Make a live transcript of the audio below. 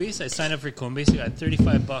I signed up for Coinbase. I got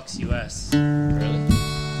 $35 US. Really?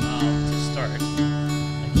 To start.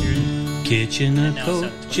 Like here, Kitchen and now it's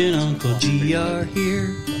at Coach and 20%. Uncle G are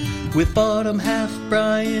here with bottom half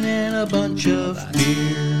Brian and a bunch of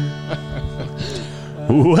beer.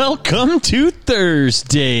 Welcome to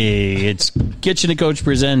Thursday. It's Kitchen and Coach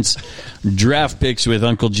presents Draft Picks with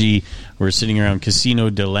Uncle G. We're sitting around Casino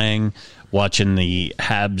de Lang watching the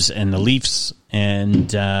Habs and the Leafs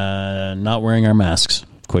and not wearing our masks.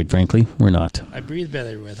 Quite frankly, we're not. I breathe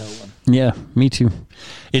better without one. Yeah, me too.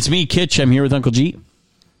 It's me, Kitch. I'm here with Uncle G.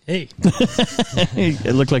 Hey.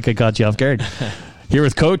 It looked like I caught you off guard. Here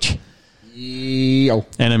with Coach. Yo.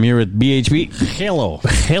 And I'm here with BHB. Hello.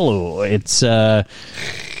 Hello. It's our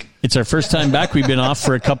first time back. We've been off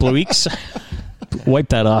for a couple of weeks. Wipe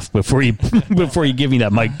that off before you give me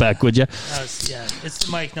that mic back, would you? Yeah, it's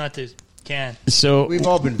the mic, not the can. So We've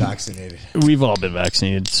all been vaccinated. we've all been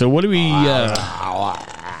vaccinated. So what do we?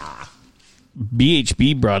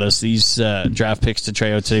 BHB brought us these draft picks to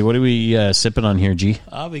try out today. What are we sipping on here, G?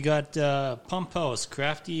 We got Pump House,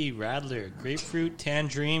 Crafty Rattler, Grapefruit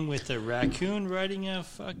Tangerine with a raccoon riding a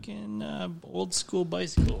fucking old school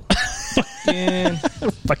bicycle.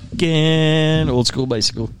 Fucking old school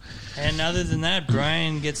bicycle. And other than that,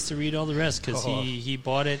 Brian gets to read all the rest because he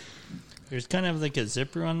bought it. There's kind of like a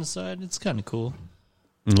zipper on the side. It's kind of cool.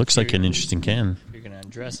 It looks like an interesting can. You're going to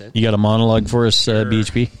undress it. You got a monologue for us,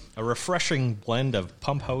 BHB? A refreshing blend of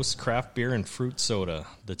Pump House craft beer and fruit soda.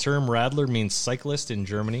 The term Radler means cyclist in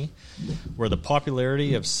Germany, where the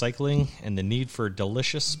popularity of cycling and the need for a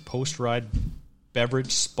delicious post-ride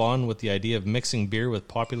beverage spawned with the idea of mixing beer with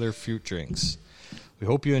popular fruit drinks. We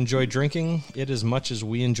hope you enjoy drinking it as much as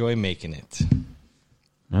we enjoy making it.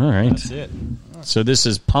 All right. That's it. So this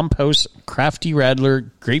is Pump House Crafty Radler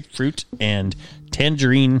Grapefruit and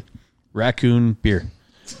Tangerine Raccoon beer.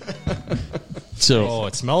 So Oh,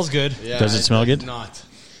 it smells good. Yeah, Does it smell good? Not.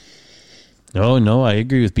 oh no, I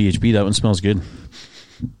agree with BHB. That one smells good.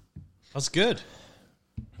 That's good.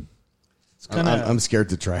 It's kind of. I'm scared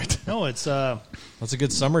to try it. No, it's. That's a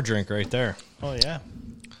good summer drink right there. Oh, yeah.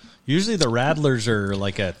 Usually the Radlers are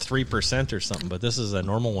like at 3% or something, but this is a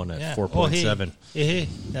normal one at Yeah. 4.7. Oh, hey,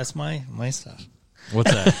 that's my stuff.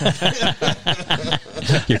 What's that?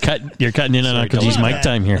 You're cutting in on Uncle G's Come on, mic man.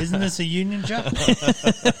 time here. Isn't this a union job?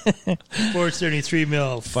 433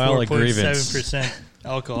 mil, File a grievance. 4.7%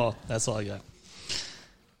 alcohol. That's all I got.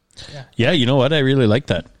 Yeah, you know what? I really like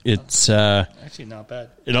that. It's Actually, not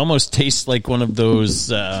bad. it almost tastes like one of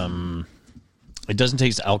those. It doesn't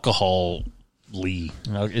taste alcohol-y.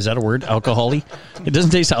 Is that a word? Alcohol-y? It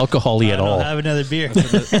doesn't taste alcohol-y at all. I'll have another beer.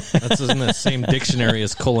 That's in the same dictionary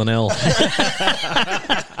as colonel.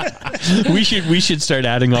 We should start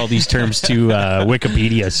adding all these terms to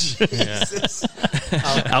Wikipedia.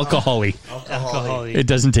 Alcohol-y. Alcohol. It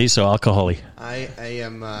doesn't taste so alcohol-y. I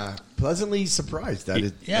am pleasantly surprised that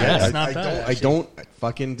it. Yeah, it's not bad, I don't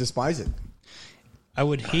fucking despise it. I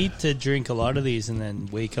would hate to drink a lot of these and then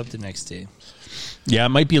wake up the next day. Yeah, it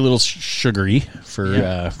might be a little sugary for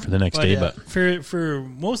the next day, but for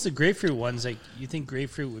most of the grapefruit ones, like you think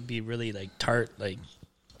grapefruit would be really like tart, like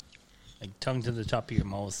tongue to the top of your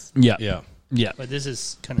mouth. yeah. But this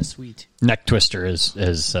is kind of sweet. Neck twister,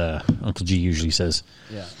 as Uncle G usually says.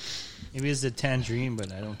 Yeah. Maybe it's a tangerine,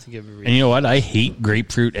 but I don't think I've ever. And you know what? I hate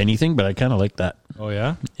grapefruit anything, but I kind of like that. Oh,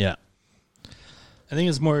 yeah? Yeah, I think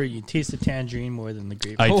it's more you taste the tangerine more than the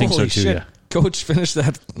grapefruit. I think so Holy too. shit. Yeah. Coach finished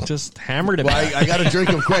that, just hammered it. Well, I got to drink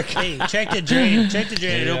them quick. Hey, check the drain. Check the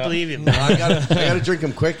drain. I don't believe you. I got to drink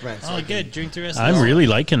them quick, man. Oh, good. Drink the rest. of I'm this. really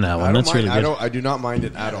liking that I one. don't That's mind, really good. I do not mind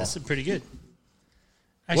it at all. This is pretty good.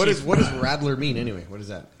 What Actually, does Radler mean anyway? What is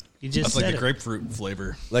that? you just That's said like the it. grapefruit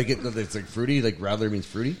flavor. Like it's like fruity. Like Radler means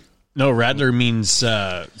fruity. No, Radler means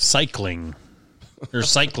cycling or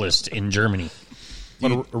cyclist in Germany.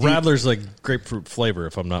 But Radler's like grapefruit flavor,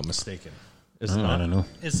 if I'm not mistaken. Is it I not? don't know.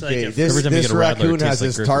 It's like Okay, a, this Every time you this get a Radler, it raccoon tastes has like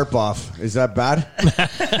his grapefruit. tarp off. Is that bad?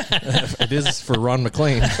 It is for Ron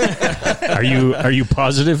McLean. Are you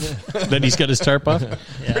positive that he's got his tarp off?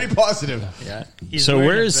 Pretty positive. yeah. He's So wearing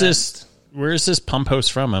where a is vest. this Pump House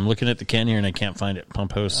from? I'm looking at the can here and I can't find it.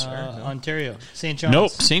 Pump House. Ontario, St. John's.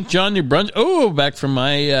 Nope, St. John, New Brunswick. Oh, back from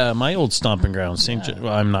my my old stomping ground.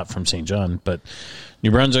 Well, I'm not from St. John, but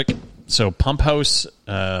New Brunswick. So Pump House.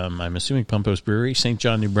 I'm assuming Pump House Brewery, St.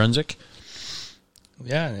 John, New Brunswick.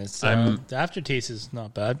 Yeah, it's the aftertaste is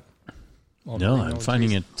not bad. Well, No, really I'm finding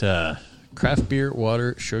taste. it craft beer,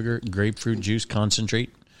 water, sugar, grapefruit juice concentrate,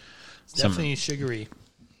 It's definitely sugary.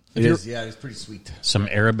 It is. Yeah, it's pretty sweet. some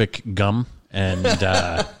Arabic gum, and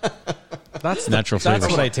That's natural flavors.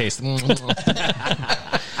 That's what I taste.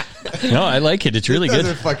 No, I like it. It's really It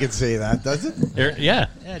doesn't good. fucking say that, does it? Yeah.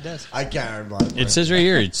 Yeah, it does. I can't remember. It says right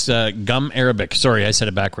here, it's gum Arabic. Sorry, I said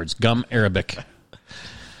it backwards. Gum Arabic.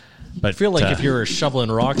 But I feel like if you were shoveling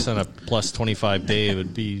rocks on a plus 25 day, it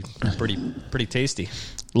would be pretty tasty.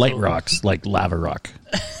 light rocks, like lava rock,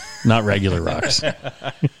 not regular rocks.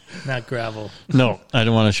 Not gravel. No, I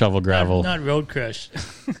don't want to shovel gravel. Not road crush.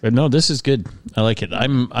 But no, this is good. I like it.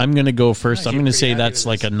 I'm going to go first. I'm Actually going to pretty say happy that's with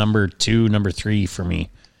like this. a number 2, number 3 for me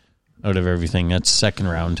out of everything. That's second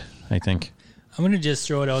round, I think. I'm gonna just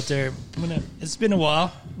throw it out there. It's been a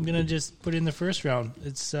while. I'm gonna just put it in the first round.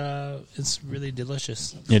 It's really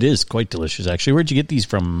delicious. It is quite delicious, actually. Where'd you get these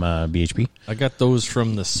from, BHP? I got those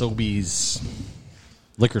from the Sobeys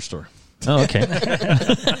liquor store. Oh, okay.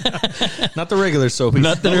 Not the regular Sobeys.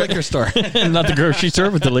 Not the liquor store. Not the grocery store,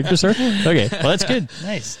 but the liquor store? Okay, well, that's good.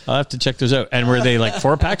 Nice. I'll have to check those out. And were they like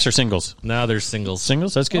 4-packs or singles? Now there's singles.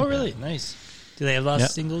 Singles? That's good. Oh, really? Nice. Do they have lots Yeah.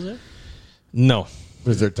 of singles there? No,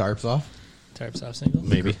 Was their tarps off? Tarps off singles?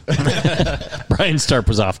 maybe. Brian's tarp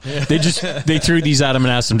was off. They threw these at him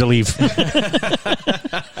and asked him to leave.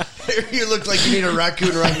 You look like you need a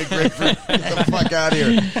raccoon around the grapefruit. Get the fuck out of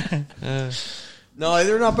here. No,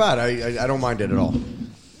 they're not bad. I don't mind it at all.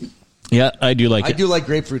 Yeah, I do like I it. do like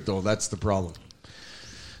grapefruit, though. That's the problem.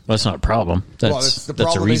 Well, that's not a problem. That's the that's a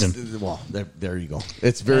problem reason. is, well, there you go.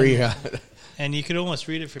 It's very... And you could almost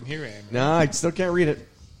read it from here, Aaron. no, I still can't read it.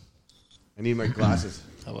 I need my glasses.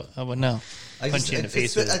 I would know. Punch you in the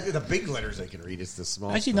face with it. The big letters I can read. It's the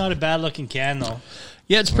small. Actually, not a bad looking can though.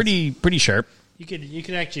 Yeah, it's pretty sharp. You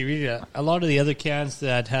could actually read it. A lot of the other cans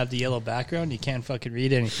that have the yellow background, you can't fucking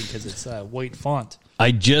read anything because it's white font.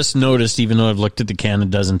 I just noticed, even though I've looked at the can a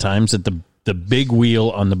dozen times, that the big wheel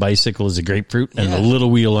on the bicycle is a grapefruit, and Yeah. the little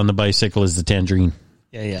wheel on the bicycle is the tangerine.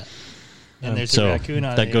 Yeah. And there's a So raccoon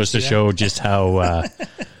on it. that goes to See show just how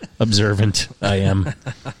observant I am.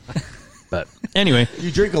 But anyway, You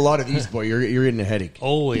drink a lot of these, boy. You're in a headache.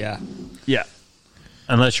 Oh yeah. yeah.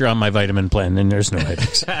 Unless you're on my vitamin plan, then there's no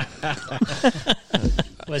headaches.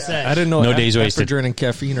 What's that? I didn't know. No days wasted. After drinking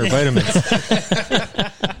caffeine or vitamins.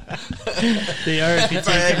 They are if you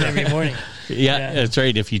take them every morning. Yeah, that's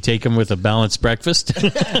right. If you take them with a balanced breakfast,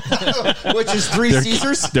 Which is 3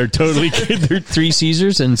 Caesars? they're totally good. They're 3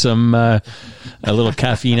 Caesars and some a little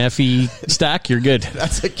caffeine Effie stack. You're good.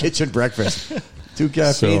 That's a kitchen breakfast. 2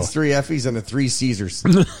 caffeines, So- 3 Effies, and 3 Caesars.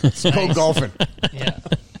 Let's go golfing. Yeah.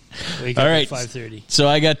 Wake All up right. at 5:30. So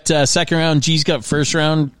I got second round. G's got first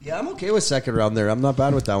round. Yeah, I'm okay with second round there. I'm not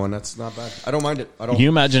bad with that one. That's not bad. I don't mind it. I don't. Can you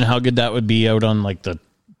imagine how good that would be out on like the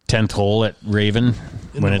 10th hole at Raven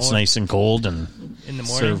when the it's morning. nice and cold and In the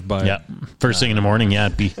morning. Served by yeah, first thing in the morning. Yeah,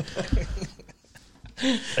 it'd be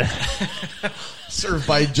Served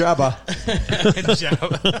by Jabba.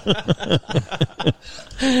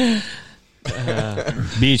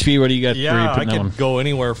 BHP. What do you got? Where you Yeah, I putting that could one? go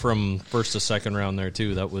anywhere from first to second round there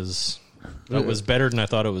too. That was better than I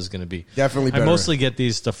thought it was going to be. Definitely better. I mostly get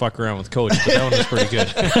these to fuck around with Coach, but that one was pretty good.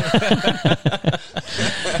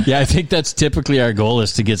 Yeah, I think that's typically our goal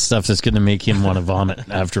is to get stuff that's going to make him want to vomit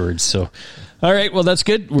afterwards. So, all right, well that's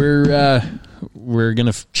good. We're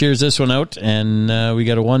gonna cheers this one out, and we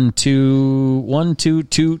got a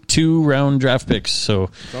 1-2 round draft picks. So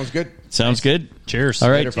Sounds good. sounds good. Cheers. All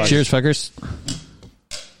right, Later, fuckers. cheers, fuckers.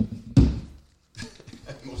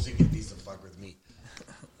 I mostly get these to fuck with me.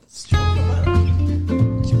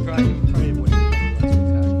 You probably wouldn't.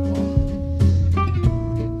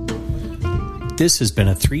 This has been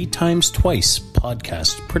a 3 Times Twice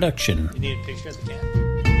podcast production. You need a picture of the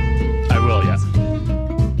can. I will, yeah.